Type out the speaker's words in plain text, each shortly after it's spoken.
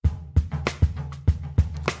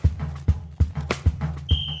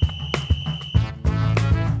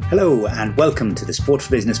Hello and welcome to the Sport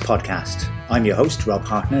for Business podcast. I'm your host, Rob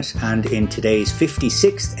Hartnett, and in today's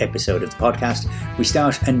 56th episode of the podcast, we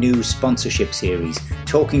start a new sponsorship series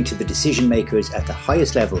talking to the decision makers at the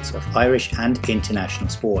highest levels of Irish and international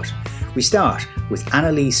sport. We start with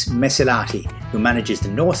Anneliese Mesilati, who manages the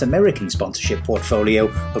North American sponsorship portfolio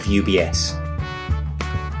of UBS.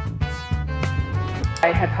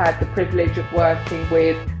 I have had the privilege of working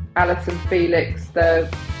with Alison Felix,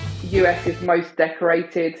 the US's most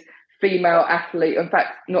decorated female athlete, in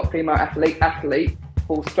fact, not female athlete,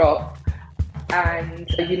 full stop. And,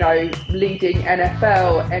 leading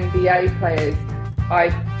NFL, NBA players.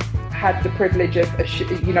 I've had the privilege of,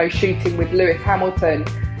 shooting with Lewis Hamilton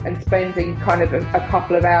and spending kind of a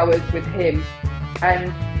couple of hours with him.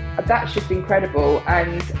 And that's just incredible.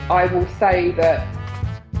 And I will say that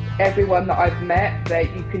everyone that I've met,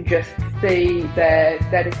 that you can just see their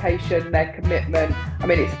dedication, their commitment. I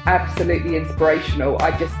mean, it's absolutely inspirational.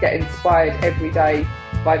 I just get inspired every day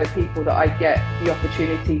by the people that I get the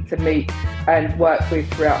opportunity to meet and work with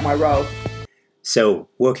throughout my role. So,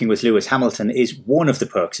 working with Lewis Hamilton is one of the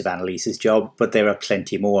perks of Anneliese's job, but there are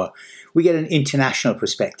plenty more. We get an international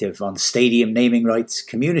perspective on stadium naming rights,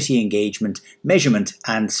 community engagement, measurement,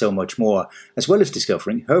 and so much more, as well as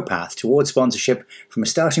discovering her path towards sponsorship from a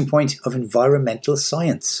starting point of environmental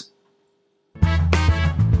science.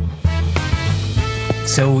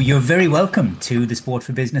 So, you're very welcome to the Sport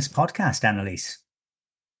for Business podcast, Anneliese.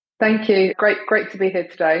 Thank you. Great to be here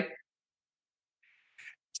today.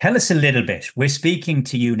 Tell us a little bit. We're speaking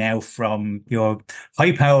to you now from your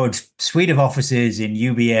high-powered suite of offices in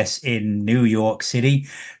UBS in New York City,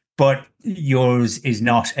 but yours is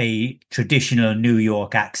not a traditional New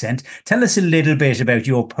York accent. Tell us a little bit about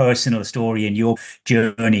your personal story and your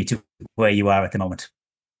journey to where you are at the moment.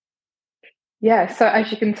 Yeah, so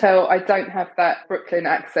as you can tell, I don't have that Brooklyn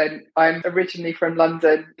accent. I'm originally from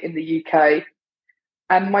London in the UK.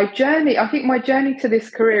 And my journey to this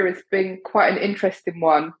career has been quite an interesting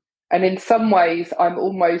one. And in some ways, I'm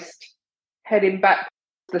almost heading back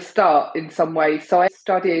to the start in some ways. So I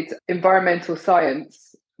studied environmental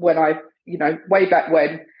science way back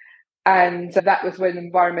when. And that was when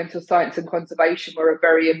environmental science and conservation were a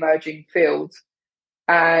very emerging field.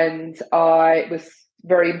 And I was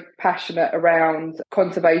very passionate around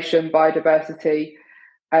conservation, biodiversity,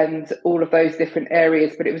 and all of those different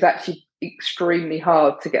areas. But it was actually extremely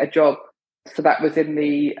hard to get a job. So that was in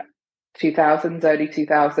the early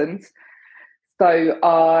 2000s. So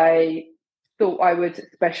I thought I would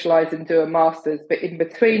specialise and do a master's, but in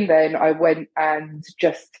between then I went and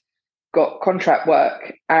just got contract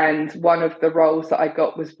work. And one of the roles that I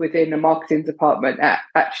got was within a marketing department at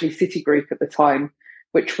actually Citigroup at the time,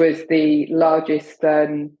 which was the largest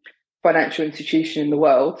financial institution in the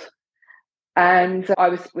world. And I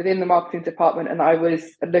was within the marketing department and I was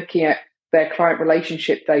looking at their client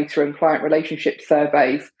relationship data and client relationship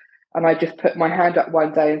surveys. And I just put my hand up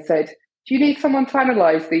one day and said, do you need someone to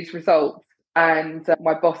analyse these results? And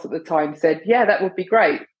my boss at the time said, yeah, that would be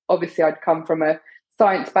great. Obviously, I'd come from a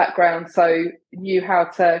science background, so knew how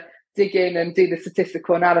to dig in and do the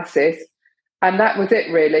statistical analysis. And that was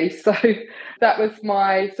it, really. So that was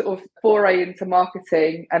my sort of foray into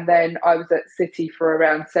marketing. And then I was at Citi for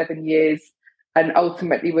around 7 years and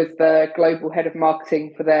ultimately was the global head of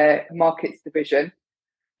marketing for their markets division,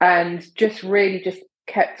 and just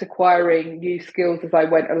kept acquiring new skills as I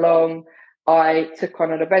went along. I took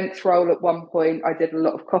on an events role at one point. I did a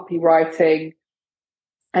lot of copywriting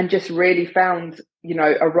and just really found,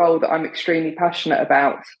 a role that I'm extremely passionate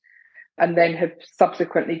about, and then have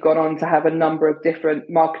subsequently gone on to have a number of different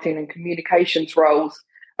marketing and communications roles.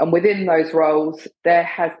 And within those roles, there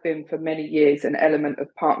has been for many years an element of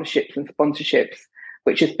partnerships and sponsorships,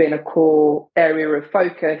 which has been a core area of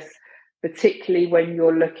focus, particularly when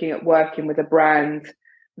you're looking at working with a brand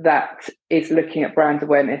that is looking at brand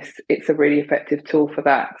awareness. It's a really effective tool for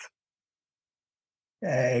that.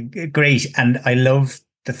 Great. And I love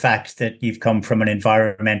the fact that you've come from an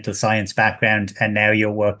environmental science background and now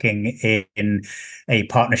you're working in a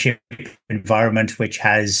partnership environment which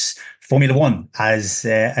has Formula One as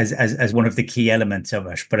one of the key elements of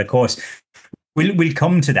it. But of course, we'll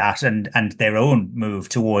come to that and their own move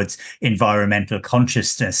towards environmental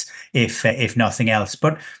consciousness, if nothing else.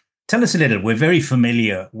 But tell us a little. We're very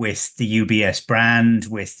familiar with the UBS brand,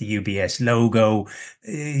 with the UBS logo.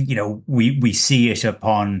 We see it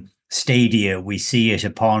upon stadia, we see it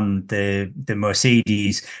upon the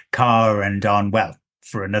Mercedes car and on, well,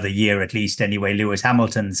 for another year at least anyway, Lewis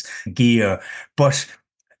Hamilton's gear. But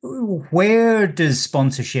where does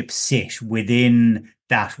sponsorship sit within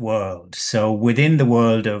that world? So within the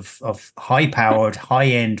world of high-powered,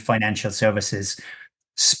 high-end financial services,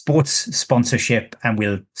 sports sponsorship, and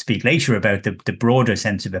we'll speak later about the broader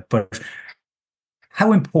sense of it, but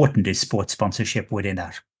how important is sports sponsorship within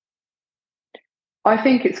that? I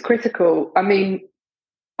think it's critical. I mean,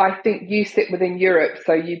 I think you sit within Europe,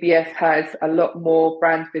 so UBS has a lot more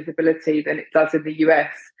brand visibility than it does in the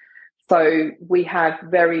US. So we have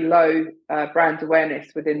very low brand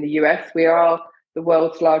awareness within the US. We are the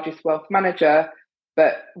world's largest wealth manager,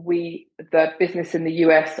 but the business in the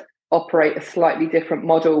US, operate a slightly different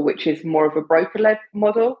model, which is more of a broker-led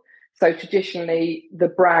model. So traditionally, the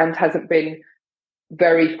brand hasn't been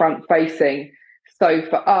very front-facing. So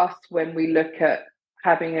for us, when we look at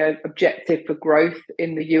having an objective for growth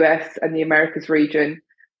in the US and the Americas region,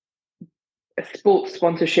 sports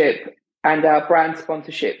sponsorship and our brand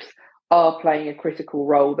sponsorships are playing a critical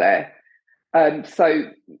role there. So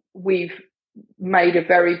we've made a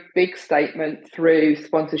very big statement through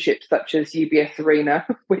sponsorships such as UBS Arena,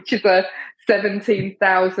 which is a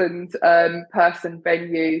 17,000 person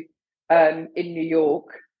venue in New York.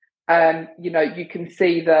 You can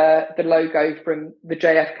see the logo from the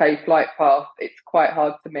JFK flight path. It's quite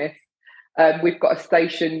hard to miss. We've got a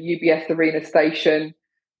station, UBS Arena station.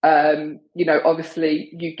 Obviously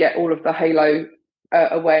you get all of the halo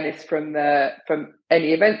awareness from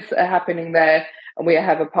any events that are happening there, and we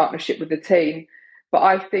have a partnership with the team. But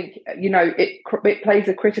I think it plays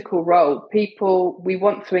a critical role. We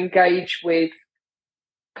want to engage with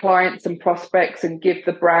clients and prospects and give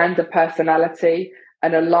the brand a personality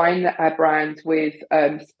and align our brand with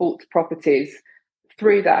sports properties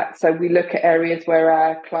through that. So we look at areas where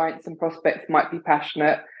our clients and prospects might be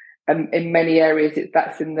passionate. In many areas,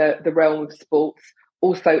 that's in the realm of sports.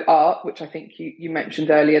 Also art, which I think you mentioned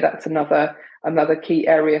earlier, that's another key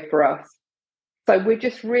area for us. So we're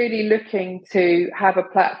just really looking to have a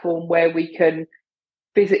platform where we can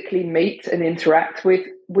physically meet and interact with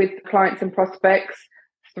clients and prospects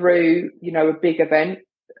through, a big event,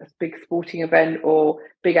 a big sporting event or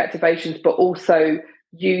big activations, but also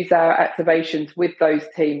use our activations with those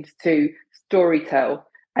teams to storytell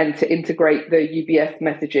and to integrate the UBS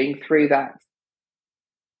messaging through that.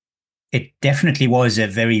 It definitely was a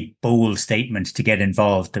very bold statement to get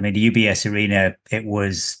involved. I mean, the UBS Arena, it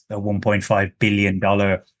was a $1.5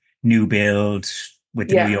 billion new build with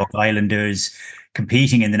the New York Islanders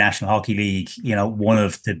competing in the National Hockey League, one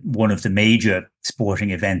of the major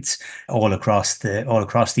sporting events all across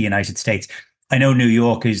the United States. I know New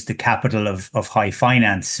York is the capital of high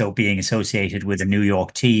finance, so being associated with a New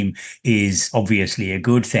York team is obviously a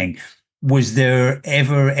good thing. Was there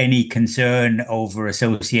ever any concern over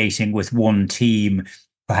associating with one team,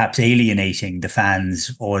 perhaps alienating the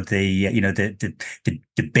fans or the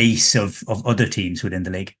base of other teams within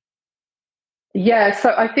the league? Yeah,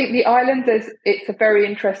 so I think the Islanders, it's a very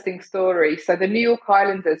interesting story. So the New York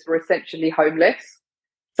Islanders were essentially homeless.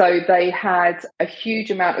 So they had a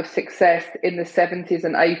huge amount of success in the 70s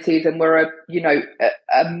and 80s and were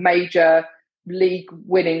a major league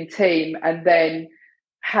winning team, and then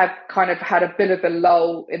have kind of had a bit of a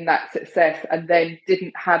lull in that success and then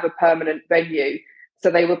didn't have a permanent venue.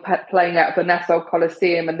 So they were playing out of the Nassau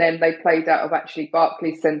Coliseum, and then they played out of actually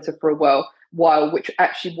Barclays Centre for a while, which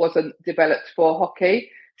actually wasn't developed for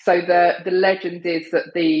hockey. So the legend is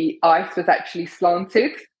that the ice was actually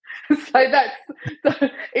slanted. So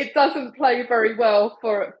it doesn't play very well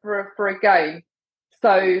for a game.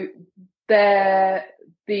 So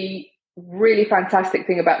the really fantastic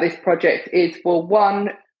thing about this project is, well, one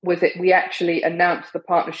was it we actually announced the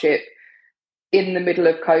partnership in the middle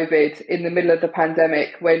of COVID, in the middle of the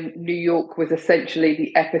pandemic, when New York was essentially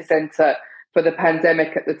the epicenter for the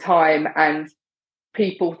pandemic at the time, and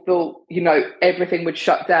people thought, everything would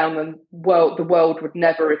shut down and the world would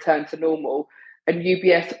never return to normal. And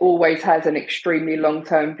UBS always has an extremely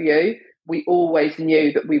long-term view. We always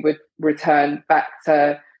knew that we would return back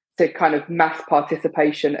to kind of mass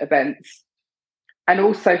participation events. And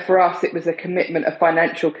also for us, it was a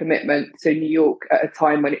financial commitment to New York at a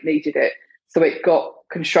time when it needed it. So it got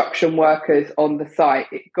construction workers on the site.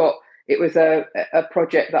 It was a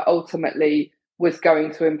project that ultimately was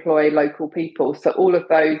going to employ local people. So all of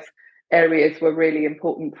those areas were really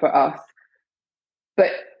important for us.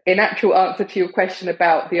 But in actual answer to your question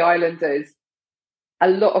about the Islanders, a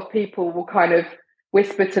lot of people will kind of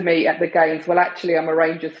whisper to me at the games, well, actually, I'm a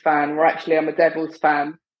Rangers fan, or actually, I'm a Devils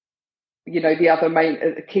fan, the other main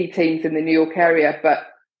key teams in the New York area. But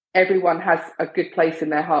everyone has a good place in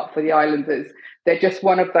their heart for the Islanders. They're just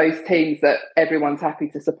one of those teams that everyone's happy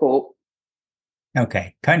to support.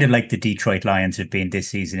 Okay. Kind of like the Detroit Lions have been this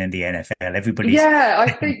season in the NFL. Everybody's I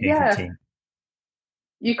think, favorite team.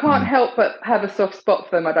 You can't help but have a soft spot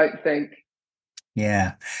for them, I don't think.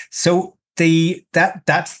 Yeah. So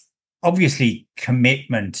That's obviously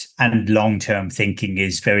commitment and long-term thinking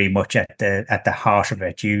is very much at the heart of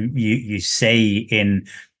it. You say in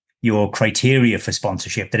your criteria for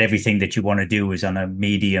sponsorship that everything that you want to do is on a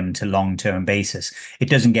medium to long-term basis. It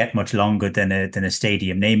doesn't get much longer than a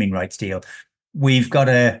stadium naming rights deal. We've got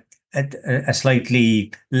a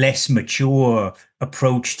slightly less mature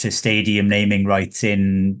approach to stadium naming rights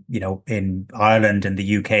in Ireland and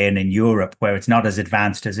the UK and in Europe, where it's not as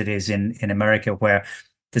advanced as it is in America, where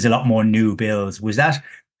there's a lot more new builds. Was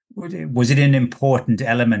it an important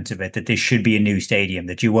element of it that this should be a new stadium,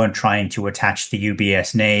 that you weren't trying to attach the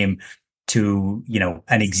UBS name to,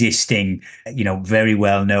 an existing, very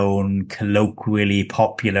well known, colloquially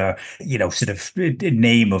popular, sort of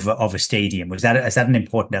name of a stadium? Is that an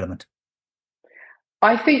important element?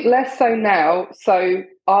 I think less so now. So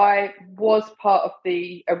I was part of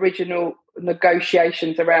the original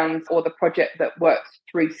negotiations around, or the project that worked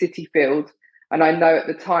through Cityfield. And I know at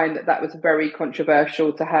the time that was very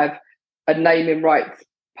controversial to have a naming rights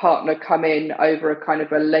partner come in over a kind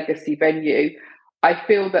of a legacy venue. I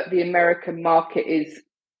feel that the American market is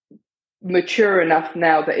mature enough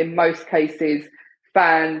now that in most cases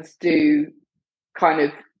fans do kind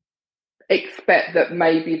of expect that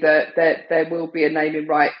maybe that there will be a naming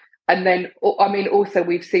right. And then, I mean, also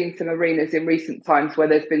we've seen some arenas in recent times where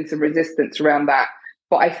there's been some resistance around that.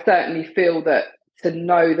 But I certainly feel that to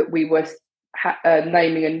know that we were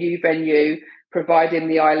naming a new venue, providing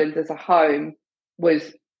the island as a home,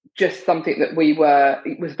 was just something that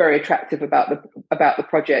it was very attractive about the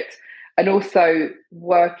project. And also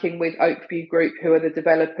working with Oakview Group, who are the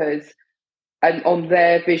developers, and on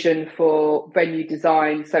their vision for venue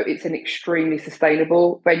design. So it's an extremely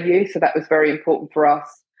sustainable venue. So that was very important for us.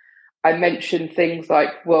 I mentioned things like,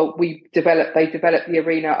 well, they developed the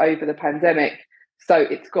arena over the pandemic. So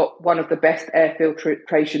it's got one of the best air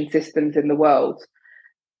filtration systems in the world.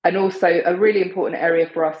 And also a really important area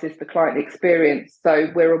for us is the client experience.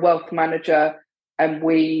 So we're a wealth manager, and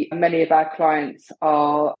many of our clients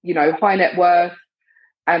are, high net worth,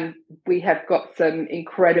 and we have got some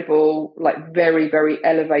incredible, like very, very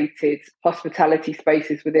elevated hospitality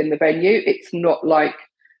spaces within the venue. It's not like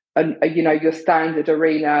your standard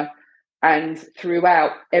arena, and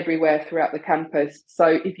everywhere throughout the campus.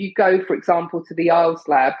 So if you go, for example, to the Isles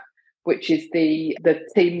Lab, which is the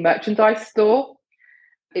team merchandise store,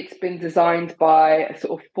 it's been designed by a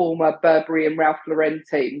sort of former Burberry and Ralph Lauren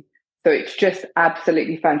team. So it's just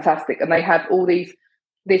absolutely fantastic. And they have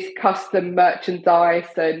this custom merchandise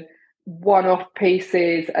and one-off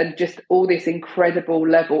pieces and just all this incredible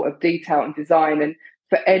level of detail and design. And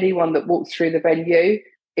for anyone that walks through the venue,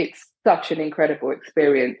 it's such an incredible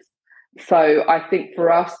experience. So I think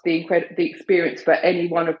for us, the experience for any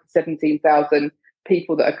one of the 17,000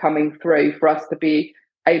 people that are coming through, for us to be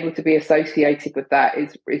able to be associated with that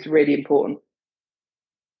is really important.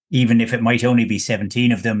 Even if it might only be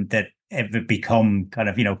 17 of them that ever become kind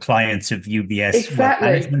of, clients of UBS wealth Exactly.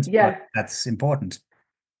 management, Yeah. but that's important.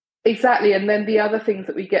 Exactly. And then the other things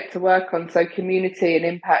that we get to work on, so community and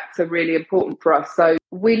impact, are really important for us. So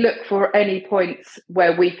we look for any points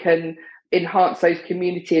where we can enhance those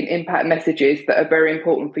community and impact messages that are very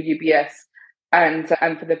important for UBS and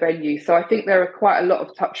for the venue. So I think there are quite a lot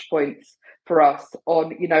of touch points for us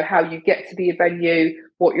on, how you get to the venue,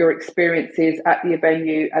 what your experience is at the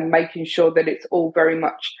venue, and making sure that it's all very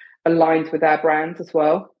much aligned with our brand as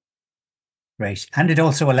well. Right. And it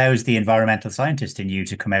also allows the environmental scientist in you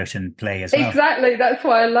to come out and play as well. Exactly. That's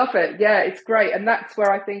why I love it. Yeah, it's great. And that's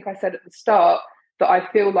where I think I said at the start that I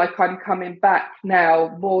feel like I'm coming back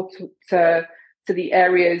now more to the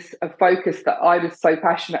areas of focus that I was so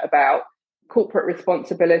passionate about: corporate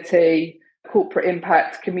responsibility, corporate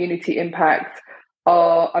impact, community impact.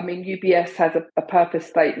 UBS has a purpose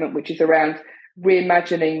statement which is around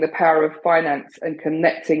reimagining the power of finance and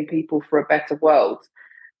connecting people for a better world.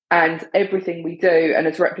 And everything we do, and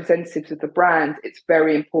as representatives of the brand, it's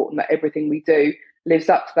very important that everything we do lives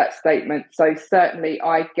up to that statement. So certainly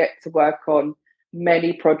I get to work on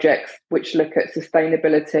many projects which look at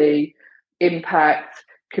sustainability, impact,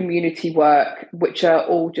 community work, which are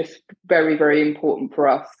all just very, very important for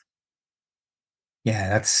us. Yeah,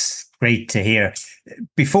 that's great to hear.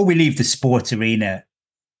 Before we leave the sports arena,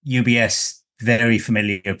 UBS very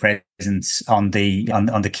familiar presence on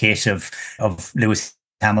the kit of Lewis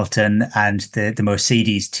Hamilton and the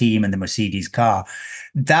Mercedes team and the Mercedes car.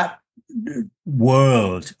 That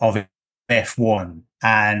world of F1,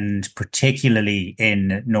 and particularly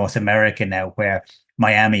in North America now, where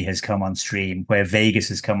Miami has come on stream, where Vegas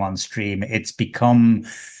has come on stream, it's become,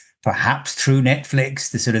 perhaps through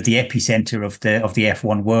Netflix, the sort of the epicenter of the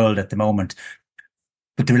F1 world at the moment.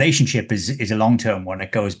 but the relationship is a long-term one.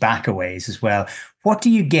 It goes back a ways as well. What do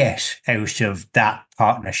you get out of that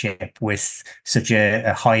partnership with such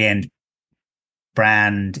a high-end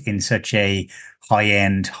brand in such a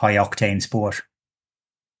high-end, high-octane sport?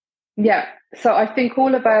 Yeah. So I think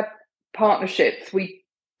all of our partnerships, we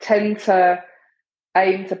tend to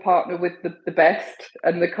aim to partner with the best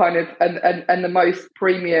and the kind of and the most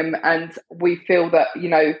premium. And we feel that,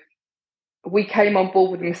 we came on board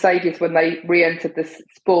with Mercedes when they re-entered this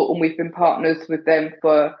sport, and we've been partners with them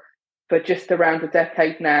for just around a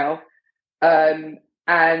decade now.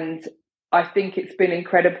 And I think it's been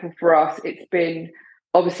incredible for us. It's been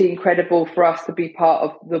obviously incredible for us to be part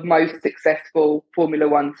of the most successful Formula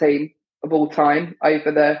One team of all time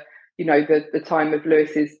over the time of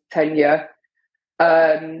Lewis's tenure.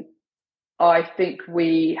 Um, I think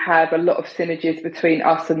we have a lot of synergies between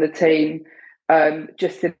us and the team,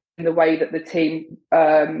 just in the way that the team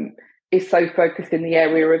is so focused in the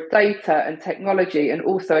area of data and technology, and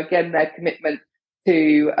also, again, their commitment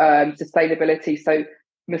to sustainability. So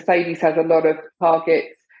Mercedes has a lot of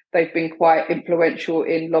targets. They've been quite influential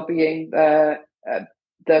in lobbying the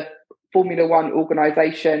Formula One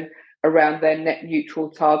organisation around their net neutral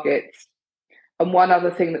targets. And one other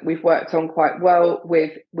thing that we've worked on quite well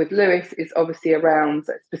with Lewis is obviously around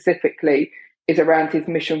his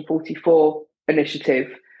Mission 44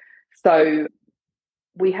 initiative. So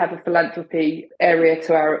we have a philanthropy area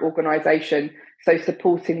to our organisation, so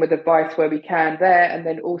supporting with advice where we can there. And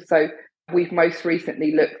then also we've most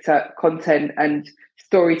recently looked at content and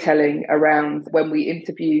storytelling around when we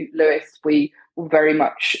interview Lewis, we will very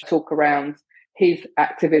much talk around his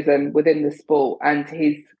activism within the sport and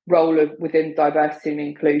his role within diversity and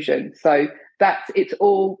inclusion. So it's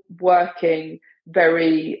all working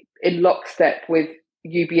very in lockstep with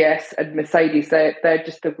UBS and Mercedes. They're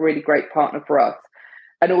just a really great partner for us,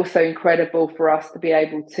 and also incredible for us to be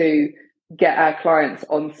able to get our clients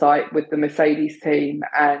on site with the Mercedes team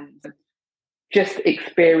and just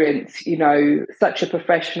experience, such a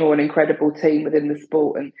professional and incredible team within the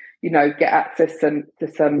sport, and, get access to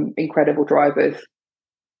some incredible drivers.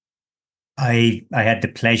 I had the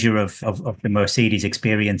pleasure of the Mercedes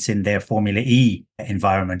experience in their Formula E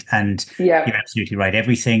environment, and Yeah. you're absolutely right.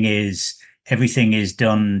 Everything is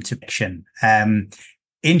done to action.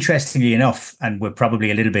 Interestingly enough, and we're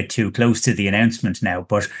probably a little bit too close to the announcement now,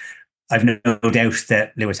 but I've no doubt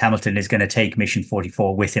that Lewis Hamilton is going to take Mission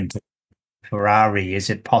 44 with him to Ferrari. Is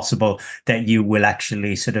it possible that you will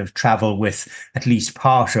actually sort of travel with at least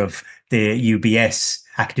part of the UBS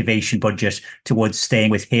activation budget towards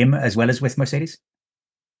staying with him as well as with Mercedes?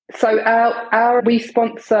 So we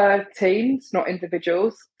sponsor teams, not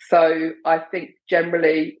individuals. So I think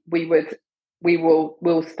generally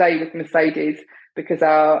we'll stay with Mercedes because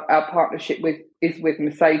our partnership is with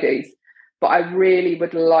Mercedes. But I really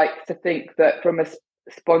would like to think that from a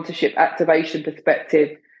sponsorship activation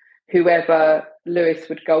perspective, whoever Lewis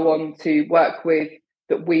would go on to work with,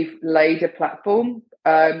 that we've laid a platform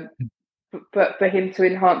for him to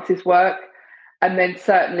enhance his work. And then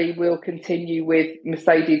certainly we'll continue with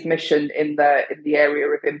Mercedes' mission in the area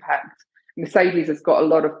of impact. Mercedes has got a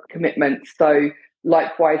lot of commitments. So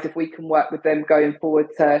likewise, if we can work with them going forward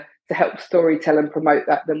to help storytell and promote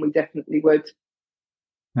that, then we definitely would.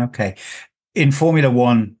 Okay. In Formula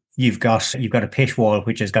One, you've got a pit wall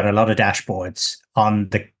which has got a lot of dashboards. On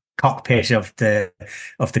the cockpit of the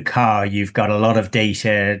car, you've got a lot of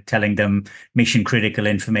data telling them mission critical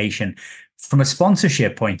information. From a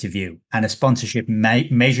sponsorship point of view and a sponsorship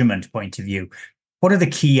measurement point of view, what are the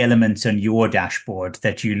key elements on your dashboard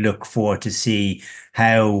that you look for to see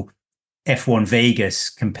how F1 Vegas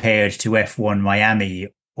compared to F1 Miami,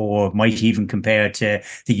 or might even compare to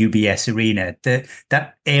the UBS Arena?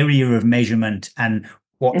 That area of measurement and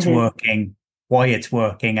what's working, why it's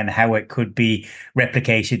working, and how it could be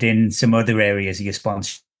replicated in some other areas of your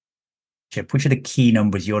sponsorship. Which are the key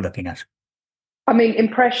numbers you're looking at? I mean,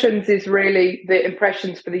 impressions is really the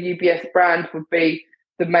impressions for the UBS brand would be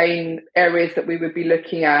the main areas that we would be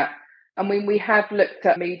looking at. I mean, we have looked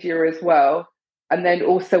at media as well. And then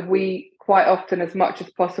also we quite often, as much as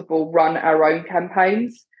possible, run our own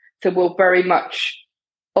campaigns. So we'll very much,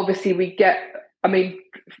 obviously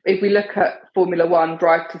if we look at Formula One,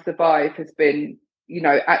 Drive to Survive has been,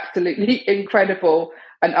 absolutely incredible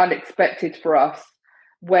and unexpected for us,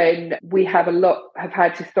 when we have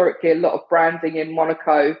had historically a lot of branding in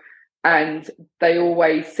Monaco, and they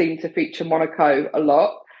always seem to feature Monaco a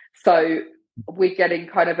lot. So we're getting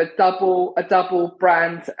kind of a double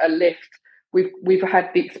brand lift. We've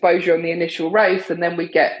had the exposure on the initial race, and then we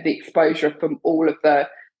get the exposure from all of the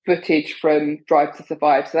footage from Drive to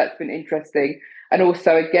Survive. So that's been interesting. And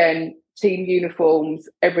also, again, team uniforms,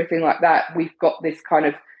 everything like that. We've got this kind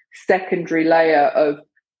of secondary layer of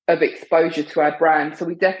exposure to our brand. So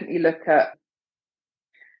we definitely look at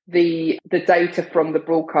the data from the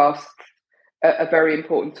broadcasts are very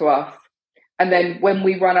important to us. And then when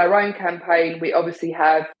we run our own campaign, we obviously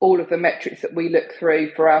have all of the metrics that we look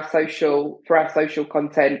through for our social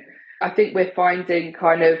content. I think we're finding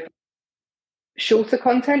kind of shorter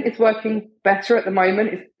content is working better at the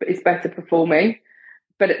moment, is better performing.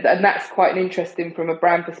 And that's quite interesting from a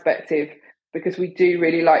brand perspective, because we do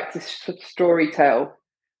really like to story tell.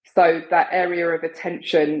 So that area of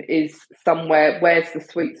attention is somewhere, where's the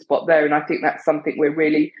sweet spot there? And I think that's something we're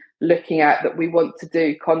really looking at, that we want to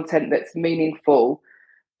do content that's meaningful,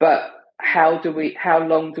 but how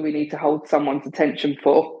long do we need to hold someone's attention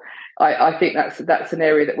for? I think that's an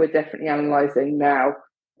area that we're definitely analysing now.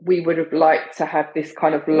 We would have liked to have this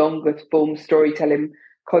kind of longer form storytelling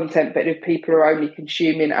content, but if people are only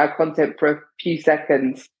consuming our content for a few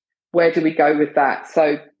seconds, where do we go with that?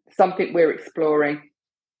 So something we're exploring.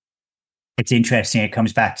 It's interesting. It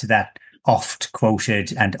comes back to that oft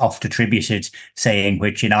quoted and oft attributed saying,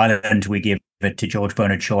 which in Ireland we give it to George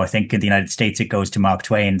Bernard Shaw. I think in the United States it goes to Mark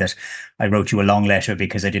Twain, that I wrote you a long letter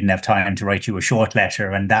because I didn't have time to write you a short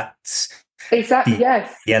letter. And that's exactly,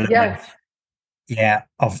 yes, the element, yes. Yeah,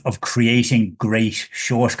 of creating great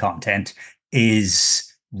short content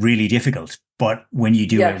is really difficult. But when you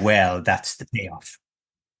do it well, that's the payoff.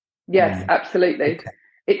 Yes, absolutely. Okay.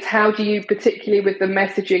 It's how do you, particularly with the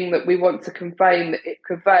messaging that we want to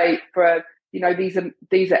convey for,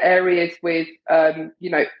 these are areas with,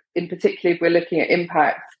 in particular, if we're looking at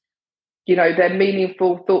impact, they're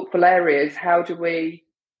meaningful, thoughtful areas. How do we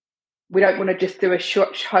don't want to just do a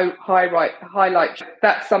short highlight.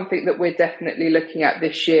 That's something that we're definitely looking at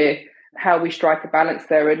this year, how we strike a balance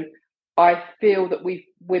there. And I feel that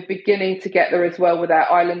we're beginning to get there as well with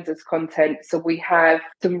our Islanders content. So we have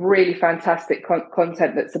some really fantastic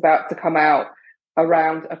content that's about to come out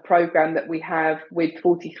around a program that we have with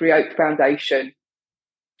 43 Oak Foundation.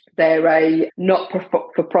 They're a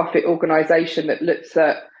not-for-profit organisation that looks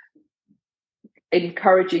at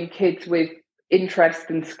encouraging kids with interest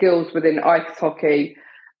and skills within ice hockey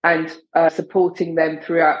and supporting them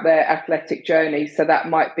throughout their athletic journey. So that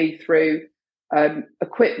might be through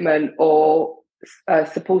equipment or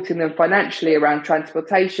supporting them financially around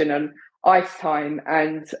transportation and ice time.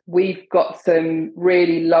 And we've got some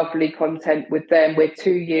really lovely content with them. We're 2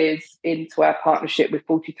 years into our partnership with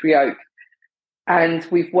 43 Oak, and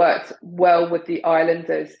we've worked well with the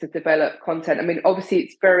Islanders to develop content. I mean, obviously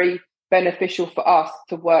it's very beneficial for us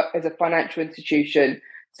to work as a financial institution,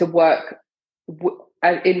 to work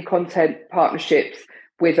in content partnerships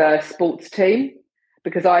with a sports team,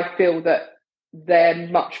 because I feel that they're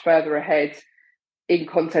much further ahead in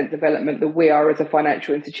content development than we are as a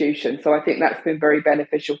financial institution. So I think that's been very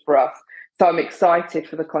beneficial for us. So I'm excited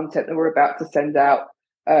for the content that we're about to send out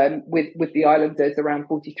with the Islanders around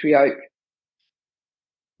 43 Oak.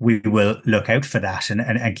 We will look out for that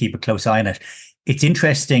and keep a close eye on it. It's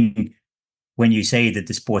interesting when you say that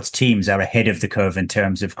the sports teams are ahead of the curve in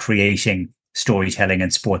terms of creating storytelling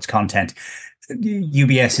and sports content.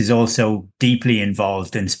 UBS is also deeply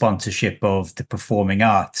involved in sponsorship of the performing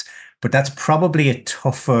arts, but that's probably a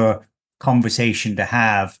tougher conversation to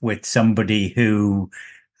have with somebody who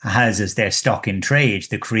has as their stock in trade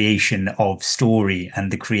the creation of story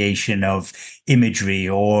and the creation of imagery,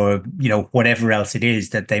 or whatever else it is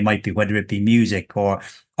that they might be, whether it be music or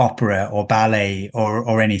opera or ballet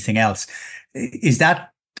or anything else. Is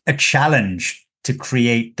that a challenge to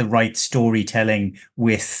create the right storytelling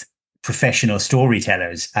with professional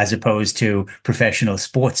storytellers as opposed to professional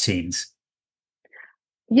sports teams?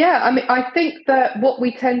 Yeah, I mean, I think that what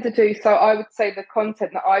we tend to do, so I would say the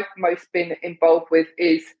content that I've most been involved with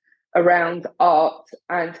is around art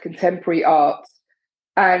and contemporary art.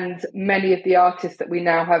 And many of the artists that we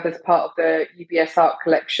now have as part of the UBS art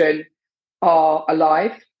collection are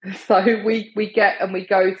alive. So we get and we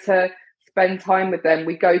go to spend time with them.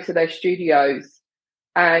 We go to their studios,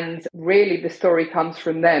 and really the story comes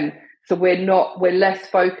from them. So we're less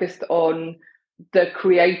focused on the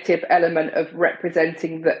creative element of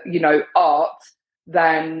representing the art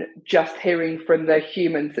than just hearing from the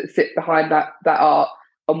humans that sit behind that art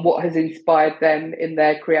and what has inspired them in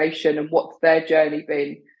their creation and what's their journey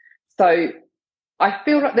been. So I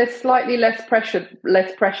feel like there's slightly less pressure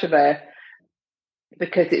there,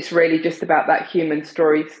 because it's really just about that human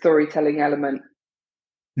storytelling element.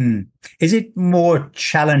 Is it more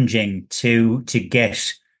challenging to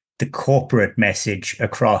get the corporate message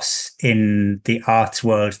across in the arts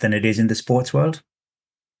world than it is in the sports world?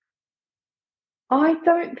 I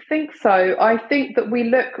don't think so. I think that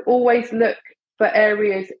always look for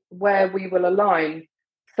areas where we will align.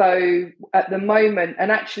 So at the moment,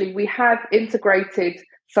 and actually we have integrated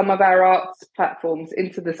some of our arts platforms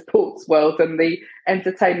into the sports world and the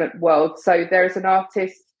entertainment world. So there's an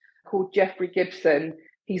artist called Jeffrey Gibson.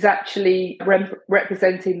 He's actually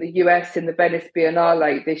representing the US in the Venice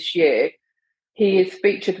Biennale this year. He is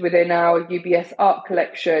featured within our UBS art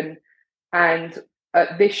collection, and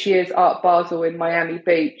at this year's Art Basel in Miami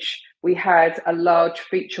Beach, we had a large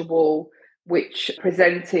feature wall which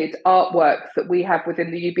presented artworks that we have within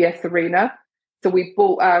the UBS arena. So we've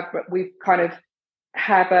kind of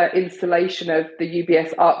have an installation of the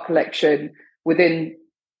UBS art collection within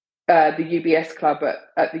the UBS club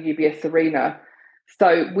at the UBS arena.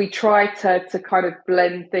 So we try to kind of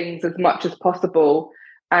blend things as much as possible.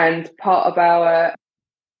 And part of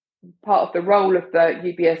the role of the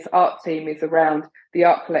UBS art team is around the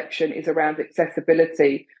art collection is around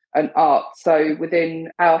accessibility and art. So within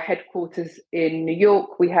our headquarters in New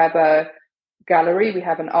York, we have a gallery, we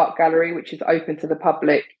have an art gallery, which is open to the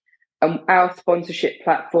public. And our sponsorship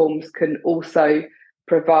platforms can also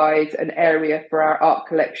provide an area for our art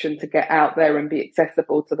collection to get out there and be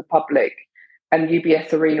accessible to the public. And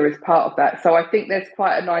UBS Arena is part of that. So I think there's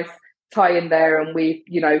quite a nice tie in there. And we're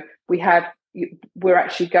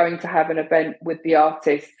actually going to have an event with the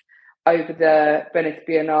artists over the Venice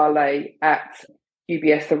Biennale at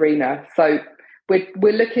UBS Arena. So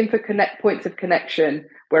we're looking for points of connection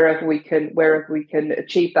wherever we can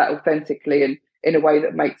achieve that authentically and in a way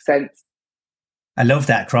that makes sense. I love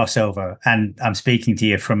that crossover, and I'm speaking to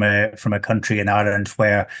you from a country in Ireland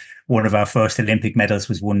where one of our first Olympic medals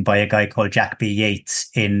was won by a guy called Jack B. Yates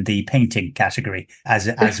in the painting category,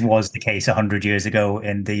 as was the case 100 years ago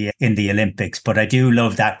in the Olympics. But I do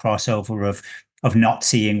love that crossover of not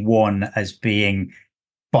seeing one as being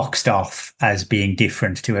boxed off as being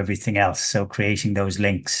different to everything else. So creating those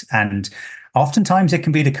links, and oftentimes it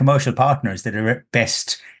can be the commercial partners that are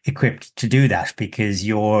best equipped to do that because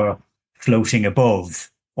you're floating above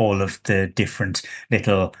all of the different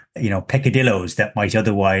little, peccadillos that might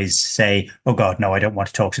otherwise say, oh God, no, I don't want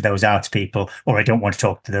to talk to those arts people, or I don't want to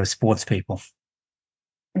talk to those sports people.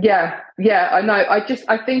 Yeah, I know. I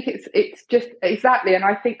think it's just exactly. And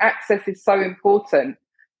I think access is so important.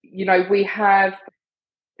 We have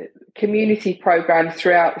community programs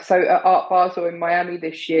throughout. So at Art Basel in Miami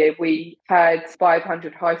this year, we had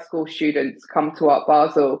 500 high school students come to Art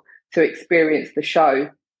Basel to experience the show.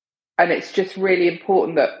 And it's just really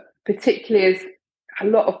important that, particularly as a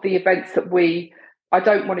lot of the events that I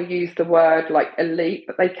don't want to use the word like elite,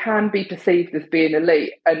 but they can be perceived as being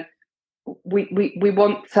elite. And we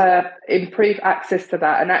want to improve access to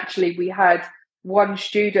that. And actually, we had one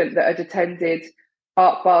student that had attended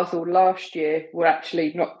Art Basel last year, well,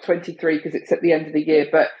 actually not 23 because it's at the end of the year,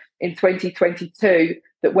 but in 2022,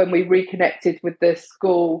 that when we reconnected with the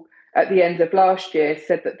school at the end of last year,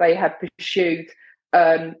 said that they had pursued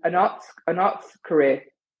an arts career,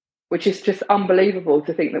 which is just unbelievable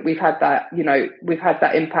to think that we've had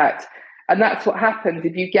that impact. And that's what happens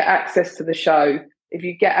if you get access to the show, if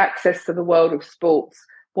you get access to the world of sports,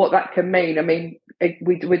 what that can mean. I mean,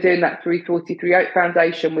 we're doing that through 43 Oak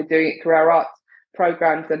Foundation, we're doing it through our arts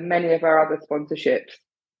programs and many of our other sponsorships.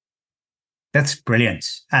 That's brilliant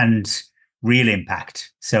and real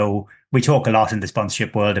impact. So we talk a lot in the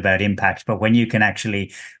sponsorship world about impact, but when you can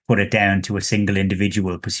actually put it down to a single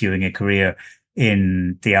individual pursuing a career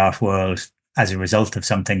in the art world as a result of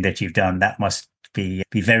something that you've done, that must be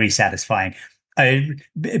very satisfying.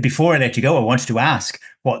 Before I let you go, I wanted to ask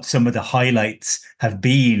what some of the highlights have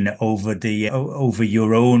been over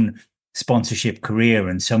your own sponsorship career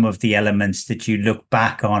and some of the elements that you look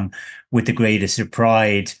back on with the greatest of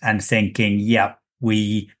pride and thinking, yeah,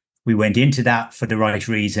 we went into that for the right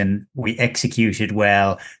reason, we executed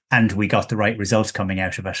well, and we got the right results coming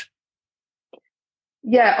out of it.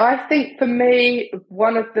 Yeah, I think for me,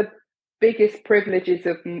 one of the biggest privileges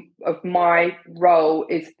of my role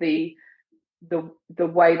is the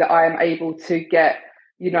way that I am able to get,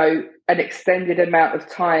 an extended amount of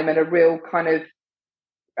time and a real kind of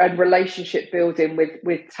and relationship building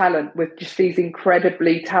with talent, with just these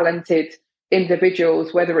incredibly talented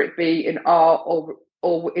individuals, whether it be in art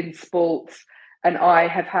or in sports. And I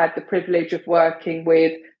have had the privilege of working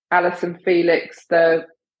with Alison Felix, the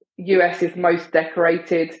US's most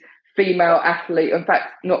decorated female athlete. In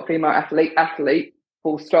fact, not female athlete,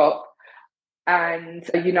 full stop. And,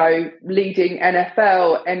 leading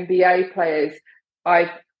NFL, NBA players.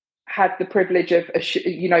 I've had the privilege of,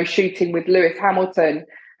 shooting with Lewis Hamilton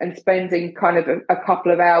and spending kind of a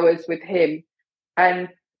couple of hours with him. And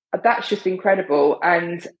that's just incredible.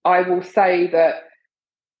 And I will say that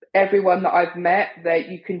everyone that I've met, that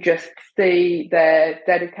you can just see their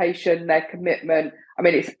dedication, their commitment. I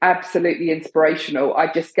mean, it's absolutely inspirational.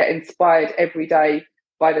 I just get inspired every day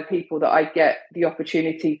by the people that I get the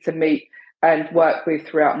opportunity to meet and work with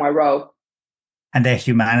throughout my role. And their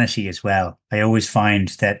humanity as well. I always find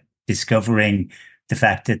that discovering the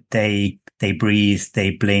fact that they breathe,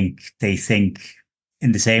 they blink, they think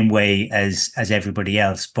in the same way as everybody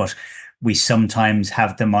else, but we sometimes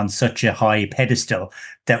have them on such a high pedestal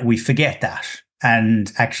that we forget that.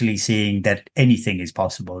 And actually seeing that anything is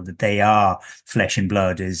possible, that they are flesh and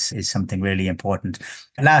blood is something really important.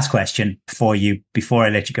 Last question for you before I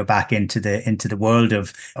let you go back into the world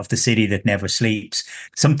of the city that never sleeps.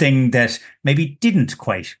 Something that maybe didn't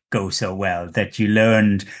quite go so well, that you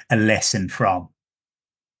learned a lesson from.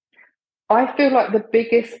 I feel like the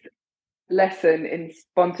biggest lesson in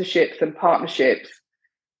sponsorships and partnerships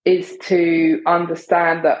is to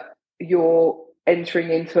understand that you're entering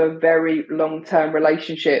into a very long-term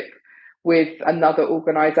relationship with another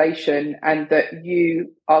organization, and that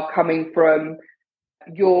you are coming from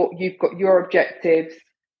you've got your objectives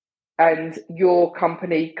and your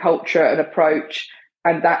company culture and approach,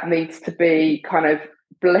 and that needs to be kind of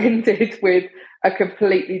blended with a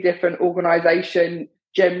completely different organization,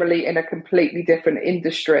 generally in a completely different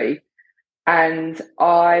industry. And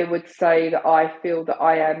I would say that I feel that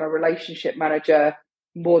I am a relationship manager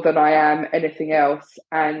more than I am anything else,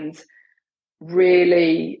 and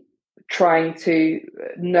really trying to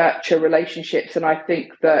nurture relationships. And I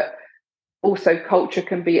think that also culture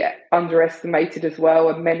can be underestimated as well.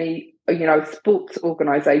 And many, sports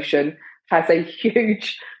organization has a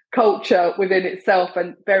huge culture within itself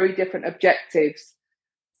and very different objectives.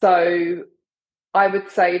 So I would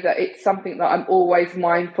say that it's something that I'm always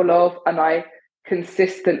mindful of, and I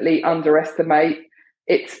consistently underestimate.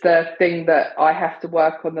 It's the thing that I have to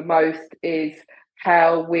work on the most, is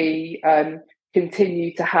how we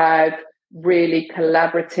continue to have really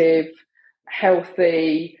collaborative,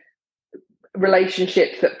 healthy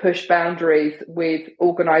relationships that push boundaries with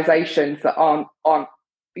organizations that aren't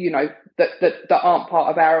that aren't part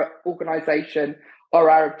of our organization or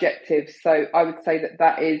our objectives. So I would say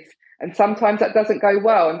that is, and sometimes that doesn't go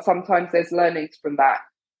well, and sometimes there's learnings from that.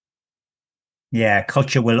 Yeah,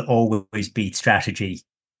 culture will always beat strategy,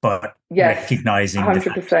 but yes, recognizing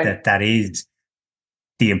 100%. the fact that is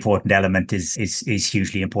the important element is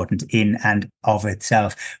hugely important in and of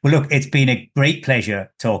itself. Well, look, it's been a great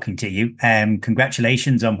pleasure talking to you.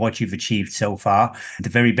 Congratulations on what you've achieved so far. The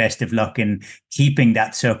very best of luck in keeping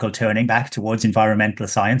that circle turning back towards environmental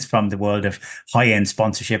science from the world of high-end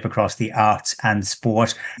sponsorship across the arts and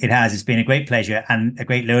sport. It's been a great pleasure and a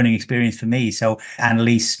great learning experience for me. So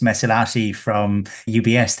Anneliese Mesilati from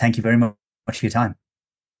UBS, thank you very much for your time.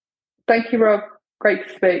 Thank you, Rob. Great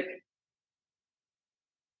to speak.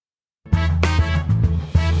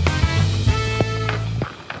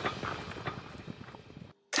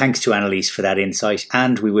 Thanks to Anneliese for that insight,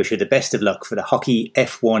 and we wish her the best of luck for the hockey,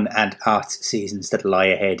 F1 and arts seasons that lie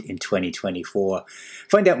ahead in 2024.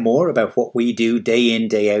 Find out more about what we do day in,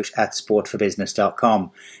 day out at sportforbusiness.com.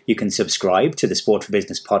 You can subscribe to the Sport for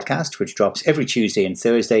Business podcast, which drops every Tuesday and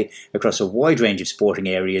Thursday across a wide range of sporting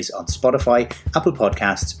areas on Spotify, Apple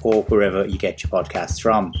Podcasts, or wherever you get your podcasts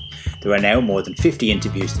from. There are now more than 50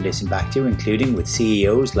 interviews to listen back to, including with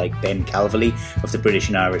CEOs like Ben Calverley of the British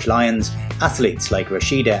and Irish Lions, athletes like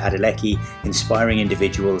Rashida Adeleki, inspiring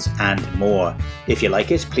individuals, and more. If you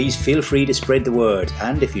like it, please feel free to spread the word,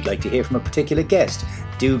 and if you'd like to hear from a particular guest,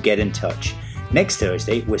 do get in touch. Next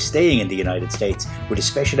Thursday, we're staying in the United States with a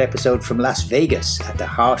special episode from Las Vegas at the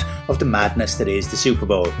heart of the madness that is the Super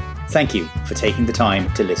Bowl. Thank you for taking the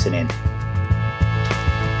time to listen in.